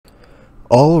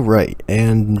Alright,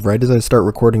 and right as I start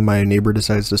recording, my neighbor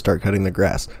decides to start cutting the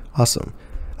grass. Awesome.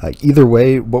 Either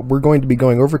way, what we're going to be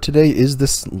going over today is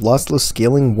this lossless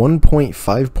scaling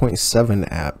 1.5.7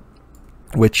 app,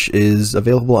 which is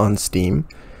available on Steam.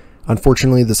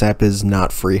 Unfortunately, this app is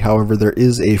not free. However, there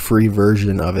is a free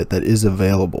version of it that is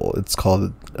available. It's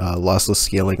called Lossless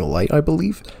Scaling Lite, I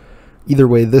believe. Either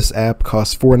way, this app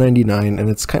costs $4.99, and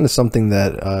it's kind of something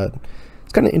that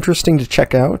it's kind of interesting to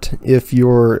check out if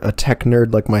you're a tech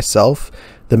nerd like myself.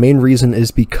 The main reason is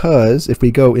because if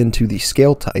we go into the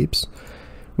scale types,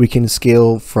 we can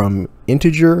scale from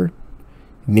integer,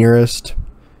 nearest,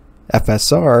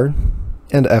 FSR,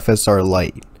 and FSR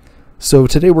Lite. So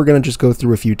today we're going to just go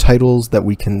through a few titles that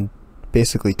we can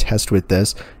basically test with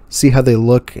this, see how they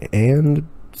look, and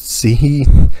see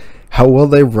how well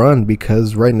they run,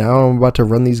 because right now I'm about to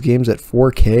run these games at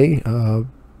 4K.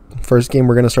 First game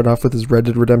we're going to start off with is Red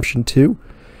Dead Redemption 2,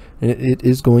 and it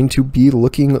is going to be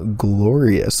looking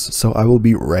glorious, so I will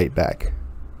be right back.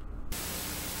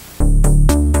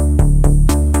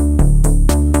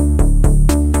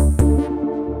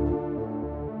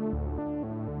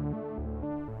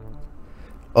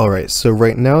 Alright, so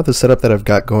right now the setup that I've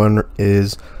got going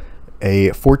is a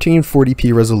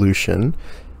 1440p resolution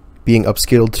being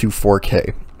upscaled to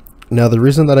 4K. Now the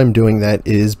reason that I'm doing that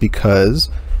is because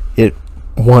it,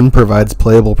 one, provides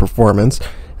playable performance,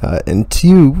 and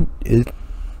two, it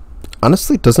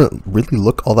honestly doesn't really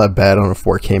look all that bad on a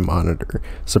 4K monitor,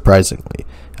 surprisingly.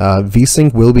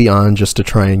 VSync will be on just to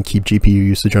try and keep GPU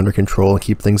usage under control and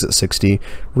keep things at 60.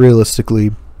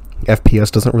 Realistically,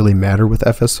 FPS doesn't really matter with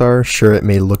FSR. Sure, it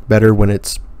may look better when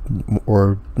it's,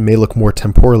 or may look more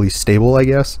temporally stable, I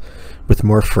guess, with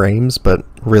more frames, but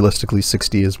realistically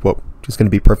 60 is what is going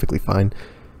to be perfectly fine.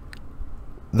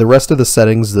 The rest of the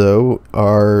settings, though,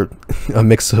 are a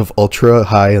mix of ultra,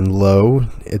 high, and low.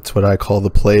 It's what I call the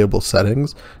playable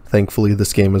settings. Thankfully,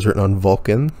 this game is written on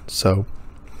Vulkan, so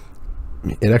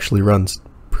it actually runs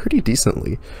pretty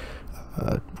decently.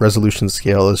 Resolution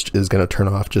scale is going to turn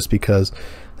off just because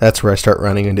that's where I start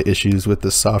running into issues with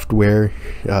the software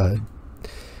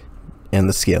and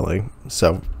the scaling.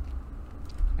 So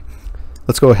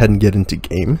let's go ahead and get into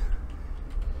game.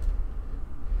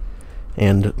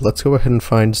 And let's go ahead and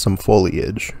find some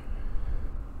foliage.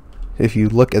 If you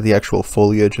look at the actual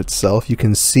foliage itself, you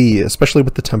can see, especially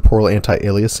with the temporal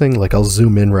anti-aliasing, like I'll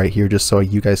zoom in right here just so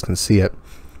you guys can see it.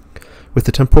 With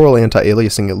the temporal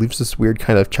anti-aliasing, it leaves this weird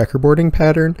kind of checkerboarding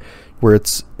pattern where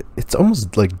it's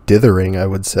almost like dithering, I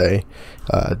would say.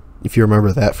 If you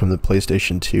remember that from the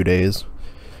PlayStation 2 days,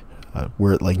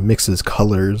 where it like mixes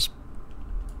colors.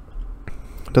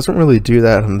 It doesn't really do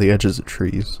that on the edges of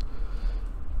trees.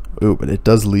 Ooh, but it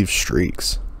does leave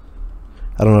streaks.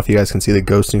 I don't know if you guys can see the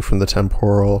ghosting from the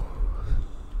temporal.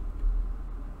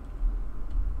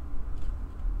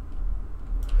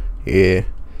 Yeah.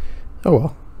 Oh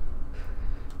well.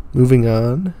 Moving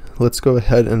on, let's go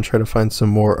ahead and try to find some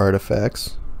more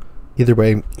artifacts. Either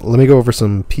way, let me go over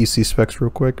some PC specs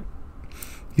real quick.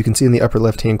 You can see in the upper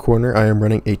left hand corner I am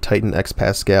running a Titan X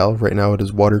Pascal. Right now it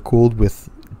is water cooled with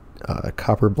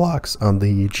copper blocks on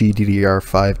the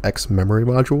GDDR5X memory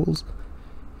modules,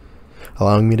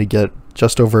 allowing me to get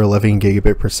just over 11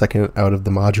 gigabit per second out of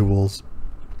the modules.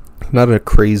 Not a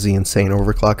crazy insane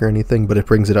overclock or anything, but it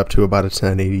brings it up to about a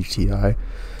 1080 Ti.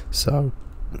 So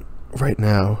right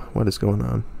now, what is going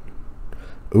on?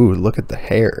 Ooh, look at the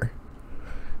hair.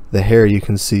 The hair, you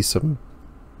can see some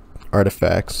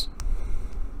artifacts.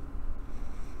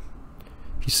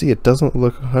 You see, it doesn't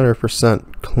look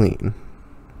 100% clean,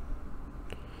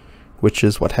 which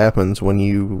is what happens when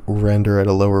you render at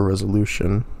a lower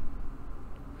resolution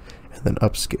and then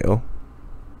upscale.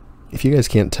 If you guys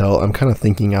can't tell, I'm kind of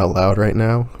thinking out loud right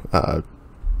now. I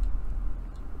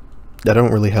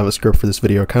don't really have a script for this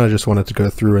video. I kind of just wanted to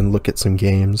go through and look at some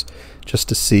games just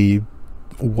to see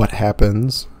what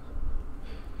happens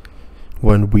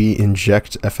when we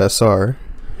inject FSR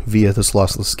via this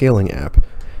lossless scaling app.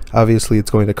 Obviously, it's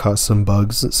going to cause some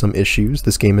bugs, some issues.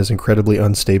 This game is incredibly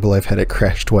unstable. I've had it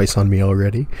crash twice on me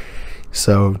already.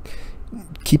 So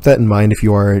keep that in mind if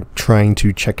you are trying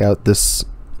to check out this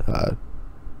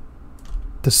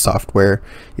this software.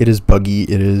 It is buggy,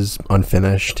 it is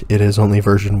unfinished, it is only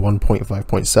version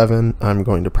 1.5.7. I'm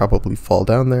going to probably fall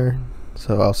down there,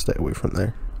 so I'll stay away from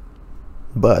there.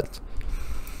 But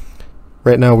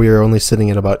right now we are only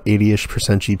sitting at about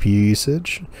 80-ish% GPU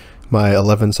usage. My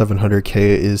 11700K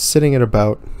is sitting at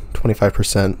about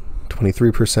 25%,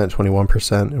 23%,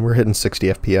 21%, and we're hitting 60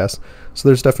 FPS. So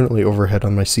there's definitely overhead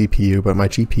on my CPU, but my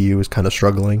GPU is kind of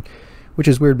struggling, which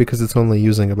is weird because it's only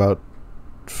using about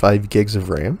 5 gigs of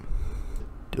RAM.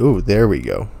 Oh, there we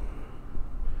go.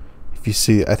 If you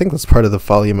see, I think that's part of the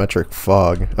volumetric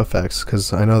fog effects,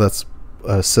 because I know that's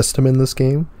a system in this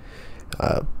game.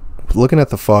 Looking at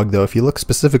the fog though, if you look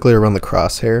specifically around the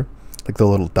crosshair, like the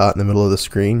little dot in the middle of the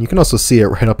screen, you can also see it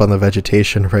right up on the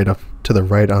vegetation, right up to the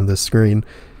right on this screen.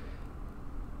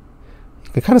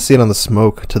 You can kind of see it on the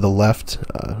smoke to the left.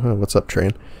 Oh, what's up,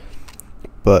 train?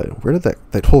 But where did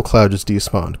that whole cloud just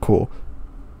despawn? Cool.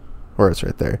 Or it's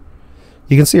right there.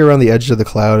 You can see around the edge of the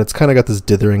cloud, it's kind of got this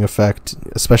dithering effect,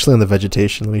 especially on the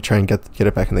vegetation. Let me try and get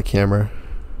it back in the camera.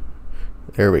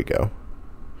 There we go.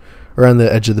 Around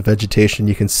the edge of the vegetation,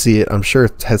 you can see it. I'm sure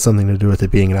it has something to do with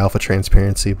it being an alpha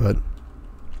transparency, but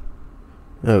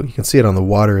oh, you can see it on the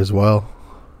water as well.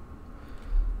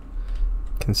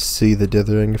 You can see the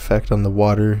dithering effect on the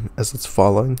water as it's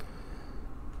falling.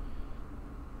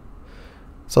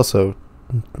 It's also,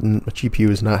 the GPU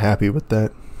is not happy with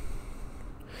that.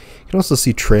 You can also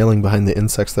see trailing behind the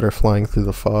insects that are flying through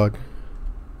the fog.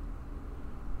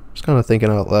 Just kind of thinking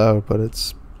out loud, but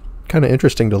it's kind of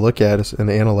interesting to look at and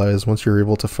analyze once you're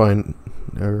able to find,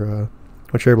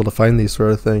 once you're able to find these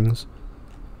sort of things.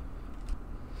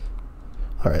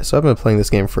 Alright, so I've been playing this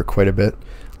game for quite a bit.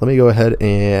 Let me go ahead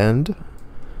and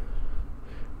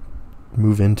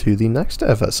move into the next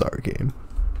FSR game.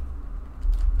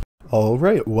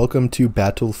 Alright, welcome to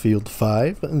Battlefield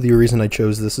 5. The reason I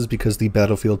chose this is because the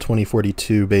Battlefield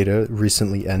 2042 beta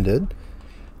recently ended,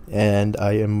 and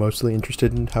I am mostly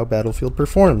interested in how Battlefield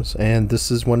performs, and this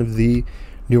is one of the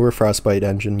newer Frostbite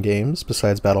engine games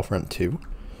besides Battlefront 2.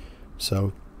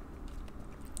 So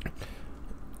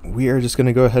we are just going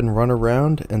to go ahead and run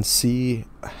around and see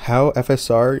how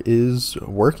FSR is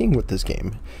working with this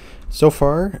game. So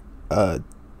far,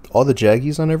 all the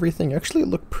jaggies on everything actually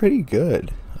look pretty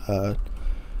good.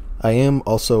 I am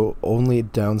also only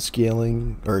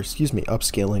downscaling, or excuse me,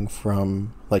 upscaling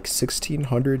from like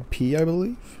 1600p, I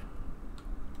believe.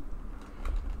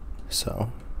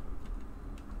 So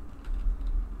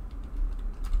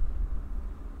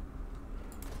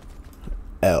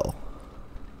L.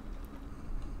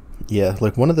 Yeah,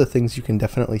 like one of the things you can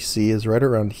definitely see is right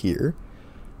around here.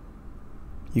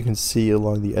 You can see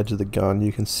along the edge of the gun,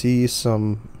 you can see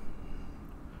some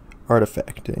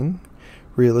artifacting.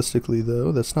 Realistically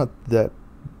though, that's not that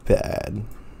bad,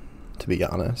 to be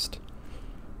honest.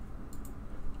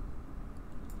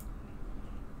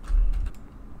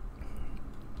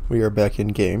 We are back in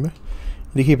game. And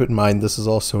to keep in mind, this is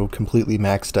also completely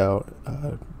maxed out.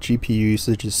 GPU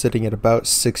usage is sitting at about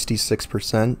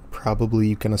 66%. Probably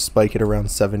you can spike it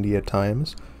around 70 at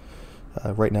times.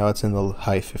 Right now it's in the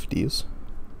high 50s,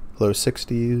 low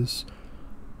 60s.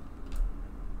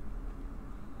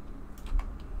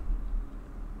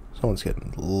 Someone's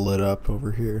getting lit up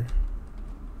over here.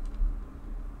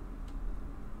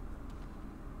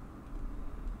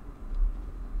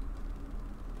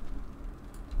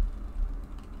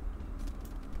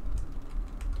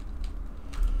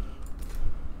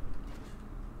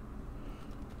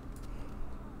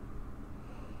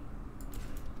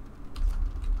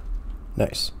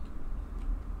 Nice.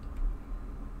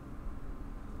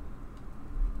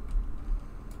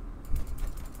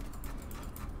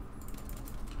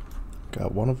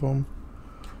 Got one of them.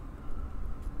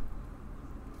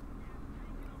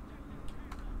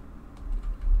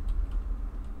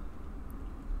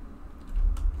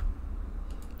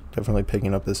 Definitely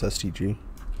picking up this STG.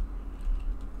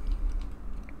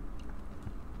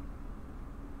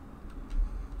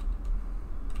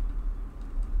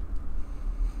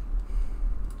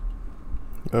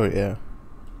 Oh yeah.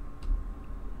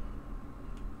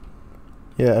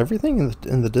 Yeah, everything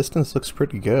in the distance looks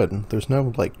pretty good. There's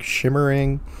no like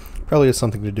shimmering. Probably has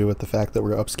something to do with the fact that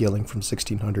we're upscaling from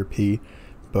 1600p,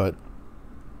 but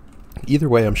either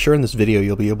way, I'm sure in this video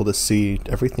you'll be able to see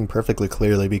everything perfectly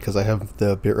clearly because I have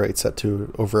the bitrate set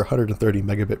to over 130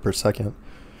 megabit per second,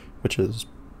 which is,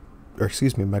 or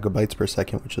excuse me, megabytes per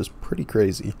second, which is pretty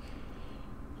crazy.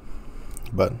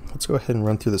 But let's go ahead and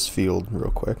run through this field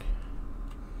real quick.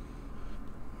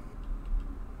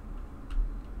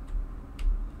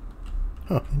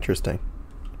 Oh, interesting.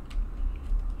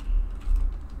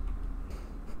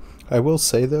 I will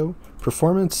say though,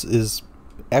 performance is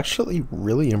actually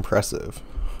really impressive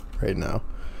right now.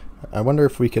 I wonder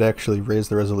if we could actually raise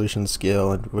the resolution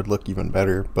scale and it would look even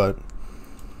better, but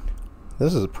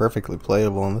this is perfectly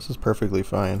playable and this is perfectly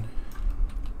fine.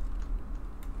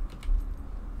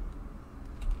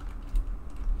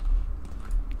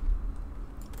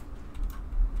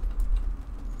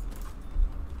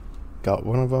 Got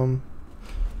one of them.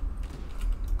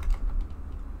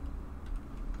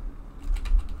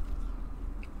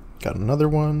 Got another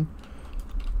one.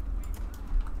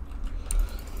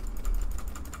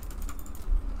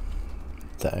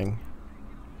 thing.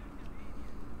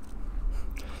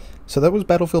 So that was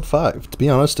Battlefield 5. To be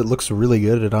honest, it looks really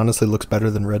good. It honestly looks better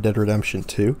than Red Dead Redemption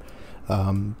 2.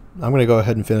 I'm going to go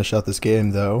ahead and finish out this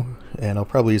game though, and I'll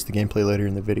probably use the gameplay later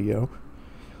in the video.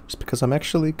 Just because I'm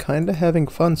actually kind of having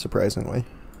fun, surprisingly.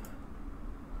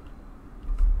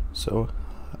 So,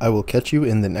 I will catch you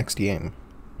in the next game.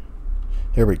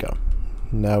 Here we go.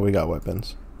 Now we got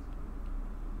weapons.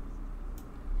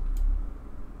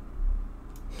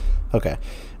 Okay,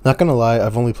 not gonna lie,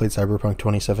 I've only played Cyberpunk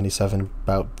 2077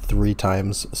 about 3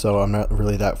 times, so I'm not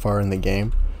really that far in the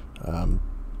game.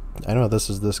 I know this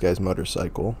is this guy's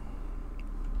motorcycle.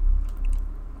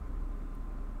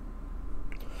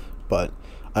 But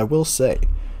I will say,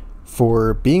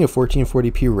 for being a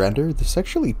 1440p render, this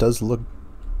actually does look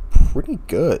pretty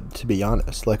good, to be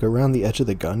honest. Like, around the edge of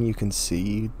the gun, you can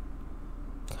see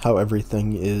how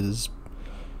everything is,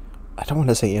 I don't want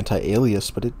to say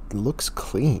anti-alias, but it looks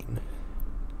clean.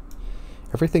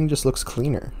 Everything just looks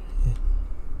cleaner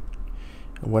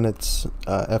when it's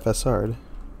FSR'd.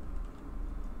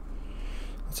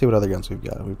 Let's see what other guns we've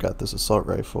got. We've got this assault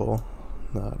rifle.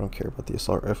 No, I don't care about the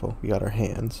assault rifle. We got our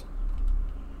hands.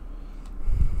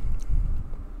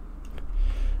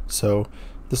 So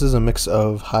this is a mix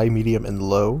of high, medium, and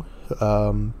low.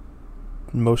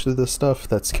 Most of this stuff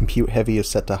that's compute heavy is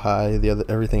set to high.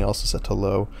 Everything else is set to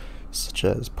low, such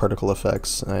as particle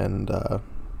effects and I'm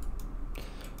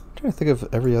trying to think of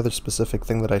every other specific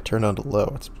thing that I turned on to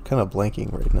low. It's kind of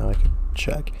blanking right now. I could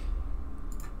check.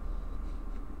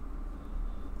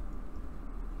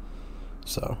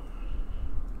 So,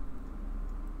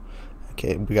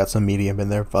 okay, we got some medium in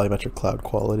there. Volumetric cloud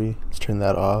quality. Let's turn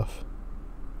that off.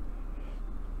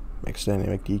 Mixed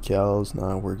dynamic decals.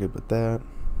 No, we're good with that.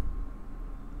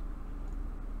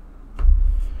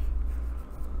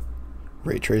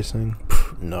 Ray tracing.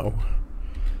 No.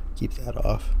 Keep that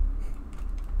off.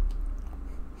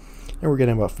 And we're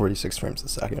getting about 46 frames a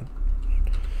second.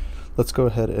 Let's go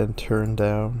ahead and turn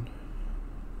down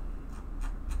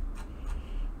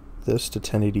this to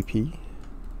 1080p.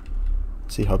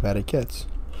 See how bad it gets.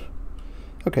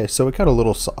 Okay, so it got a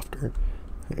little softer.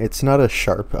 It's not as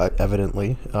sharp,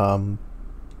 evidently,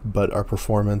 but our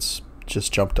performance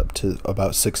just jumped up to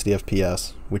about 60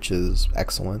 FPS, which is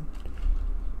excellent.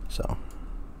 So,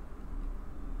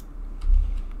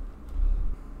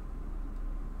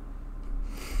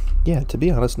 yeah, to be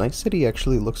honest, Night City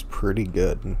actually looks pretty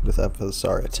good with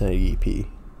FSR at 1080p.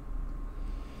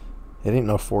 It ain't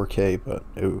no 4K, but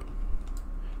ooh,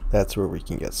 that's where we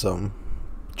can get some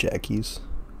jackies.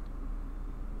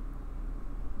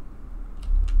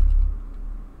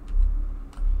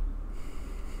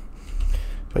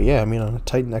 But yeah, I mean, on a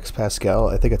Titan X Pascal,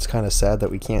 I think it's kind of sad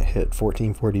that we can't hit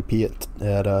 1440p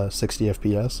at 60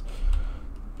 FPS.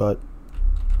 But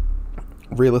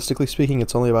realistically speaking,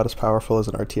 it's only about as powerful as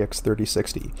an RTX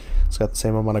 3060. It's got the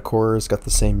same amount of cores, got the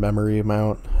same memory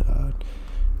amount.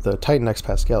 The Titan X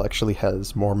Pascal actually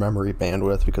has more memory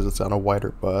bandwidth because it's on a wider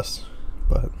bus.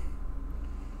 But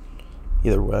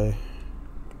either way,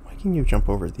 why can you jump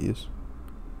over these?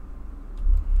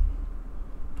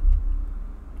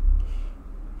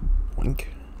 Wink.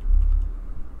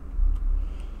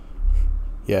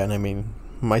 Yeah, and I mean,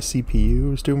 my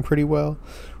CPU is doing pretty well.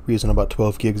 We're using about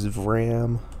 12 gigs of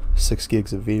RAM, 6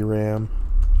 gigs of VRAM.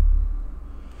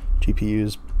 GPU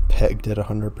is pegged at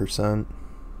 100%.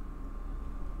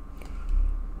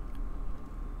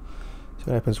 So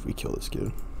what happens if we kill this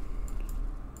dude?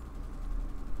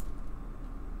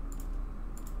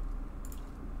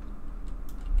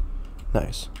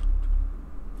 Nice.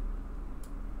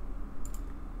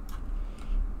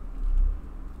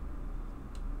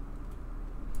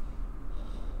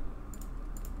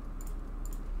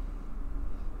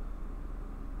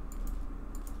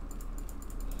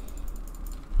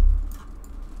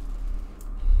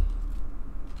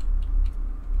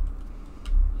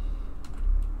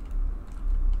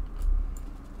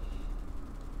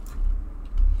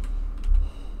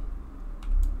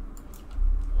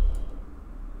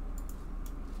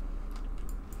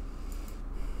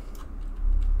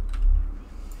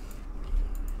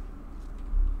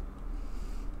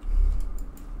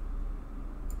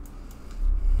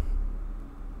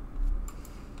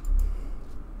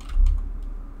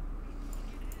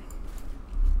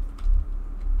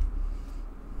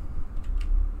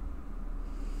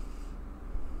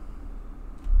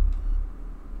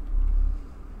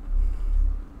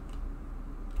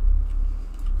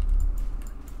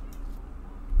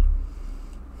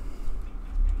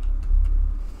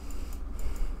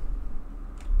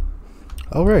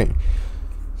 Alright,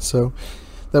 so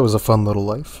that was a fun little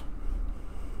life.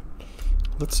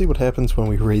 let's see what happens when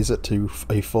we raise it to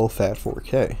a full fat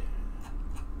 4K.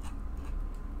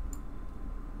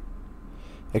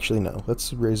 Actually, no,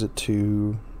 let's raise it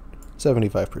to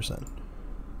 75%.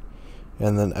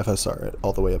 And then FSR it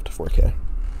all the way up to 4K.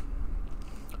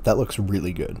 That looks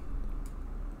really good.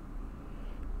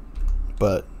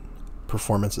 But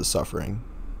performance is suffering.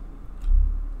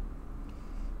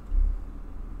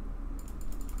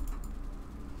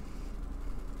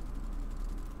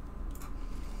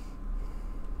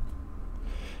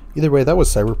 Either way, that was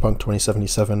Cyberpunk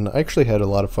 2077. I actually had a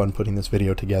lot of fun putting this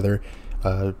video together.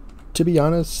 To be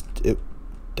honest,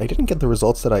 I didn't get the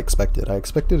results that I expected. I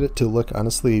expected it to look,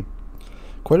 honestly,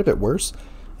 quite a bit worse.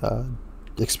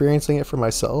 Experiencing it for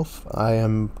myself, I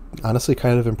am honestly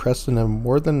kind of impressed, and I'm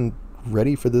more than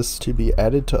ready for this to be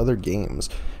added to other games.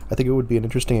 I think it would be an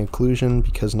interesting inclusion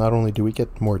because not only do we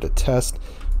get more to test,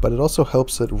 but it also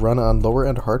helps it run on lower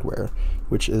end hardware,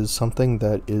 which is something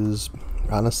that is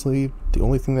honestly the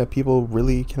only thing that people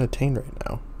really can attain right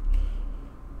now.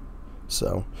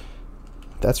 So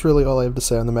that's really all I have to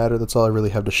say on the matter. That's all I really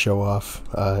have to show off.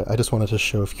 I just wanted to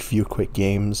show a few quick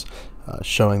games,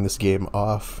 showing this game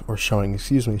off, or showing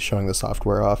the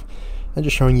software off, and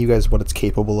just showing you guys what it's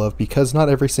capable of, because not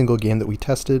every single game that we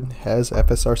tested has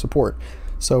FSR support.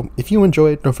 So if you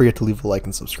enjoyed, don't forget to leave a like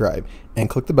and subscribe, and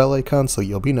click the bell icon so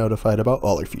you'll be notified about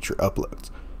all our future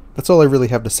uploads. That's all I really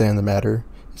have to say on the matter,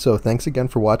 so thanks again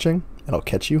for watching, and I'll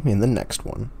catch you in the next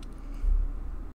one.